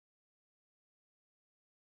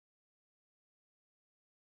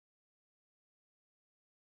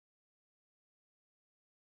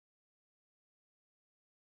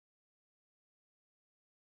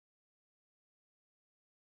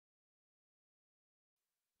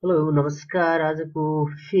Hello नमस्कार। आजको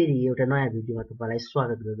फेरि एउटा नयाँ भिडियोमा तपाईलाई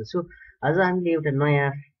स्वागत गर्दछु। आज हामीले एउटा नयाँ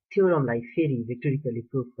थ्योरमलाई फेरि भेक्टोरिकली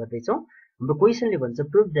प्रुफ गर्दैछौँ। हाम्रो क्वेशनले भन्छ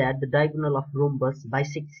proof that the diagonal of rhombus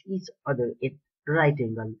bisects each other at right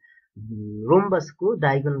angle. रोम्बसको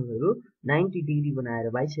डायगोनलहरू 90 degree बनाएर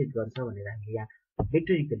बाइसेक्ट गर्छ भनेर हामीले यहाँ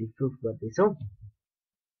भेक्टोरिकली प्रुफ गर्दैछौँ।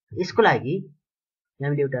 यसको लागि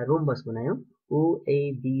हामीले एउटा रोम्बस बनायौँ।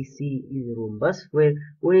 OABC is a rhombus where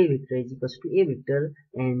OA vector is equals to A vector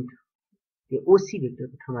and the OC vector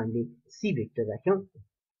को ठाउँमा हामीले C vector राख्यौं।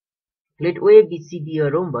 Let OABC be a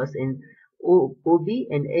rhombus and OB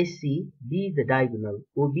and AC be the diagonal.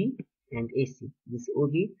 OB and AC. This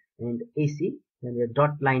OB and AC and the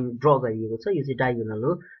dot line draw गरिएको छ, यो चाहिँ diagonal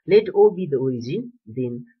हो। Let O be the origin,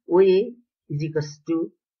 then OA is equals to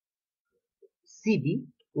CB.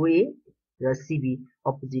 OA र CB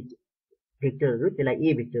opposite भेक्टरहरु, त्यसलाई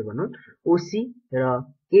A vector भनौं। OC र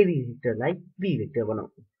AB भेक्टरलाई B vector भनौं।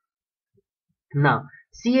 नाउ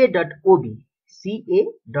CA.OB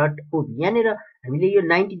यहाँनिर हामीले यो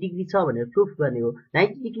 90 डिग्री छ भनेर प्रुफ गर्ने हो।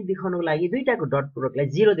 90 डिग्री देखाउनको लागि दुईटाको डट प्रोडक्टलाई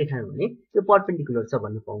 0 देखायौं भने यो परपेन्डिकुलर छ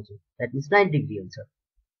भन्न पाउँछौं। दैट मिन्स 90 डिग्री हुन्छ।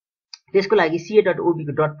 त्यसको लागि CA.OB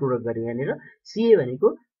को डट प्रोडक्ट गर्यौं। यहाँनिर CA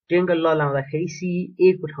भनेको ट्रायंगल ल लाउँदाखेरि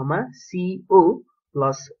CA को ठाउँमा CO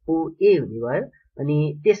प्लस OA हुने भयो। अनि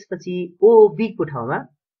त्यसपछि OB को ठाउँमा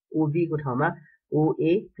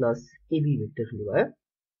OA प्लस AB भेक्टर हुने भयो।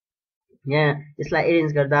 यहाँ यसलाई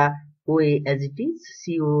अरेन्ज गर्दा OA as it is,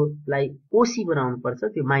 CO लाई OC बनाउनु पर्छ,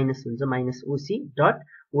 त्यो माइनस हुन्छ, minus OC dot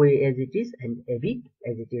OA as it is and AB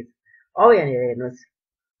as it is. अब यहाँ हेर्नुस्,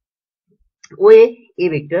 OA A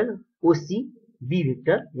vector, OC B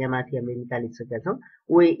vector, यहाँ माथि हामीले निकालिसकेका छौं।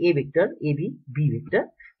 OA A vector, AB B vector,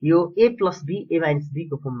 यो A plus B A minus B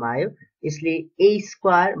को फर्ममा आयो। यसले A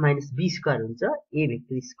square minus B square हुन्छ, A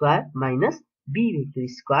vector square minus B vector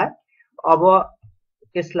square. अब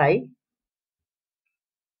त्यसलाई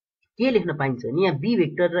के लेख्न पाइन्छ भने यहाँ B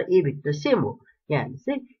भेक्टर र A भेक्टर सेम हो। यहाँ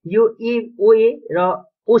चाहिँ यो OA र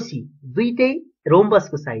OC दुईटै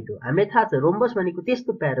रोम्बसको साइड हो। हामीलाई थाहा छ रोम्बस भनेको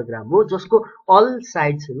त्यस्तो प्याराग्राम हो जसको अल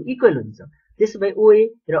साइड्सहरु इक्वल हुन्छ। त्यसैले OA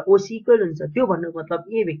र OC इक्वल हुन्छ, त्यो भन्नुको मतलब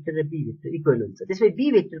A भेक्टर र B भेक्टर इक्वल हुन्छ। त्यसैले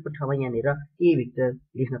B भेक्टरको ठाउँमा यहाँनिर A भेक्टर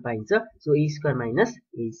लेख्न पाइन्छ। So A square minus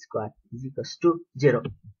A square is equals to 0।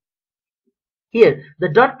 Here the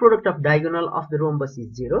dot product of diagonal of the rhombus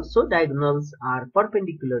is 0, so diagonals are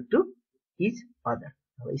perpendicular to each other.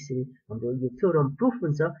 अब यसरी हाम्रो यो थ्योरम प्रुफ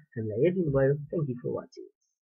हुन्छ। हामीलाई हेरिदिनु भयो। Thank you for watching.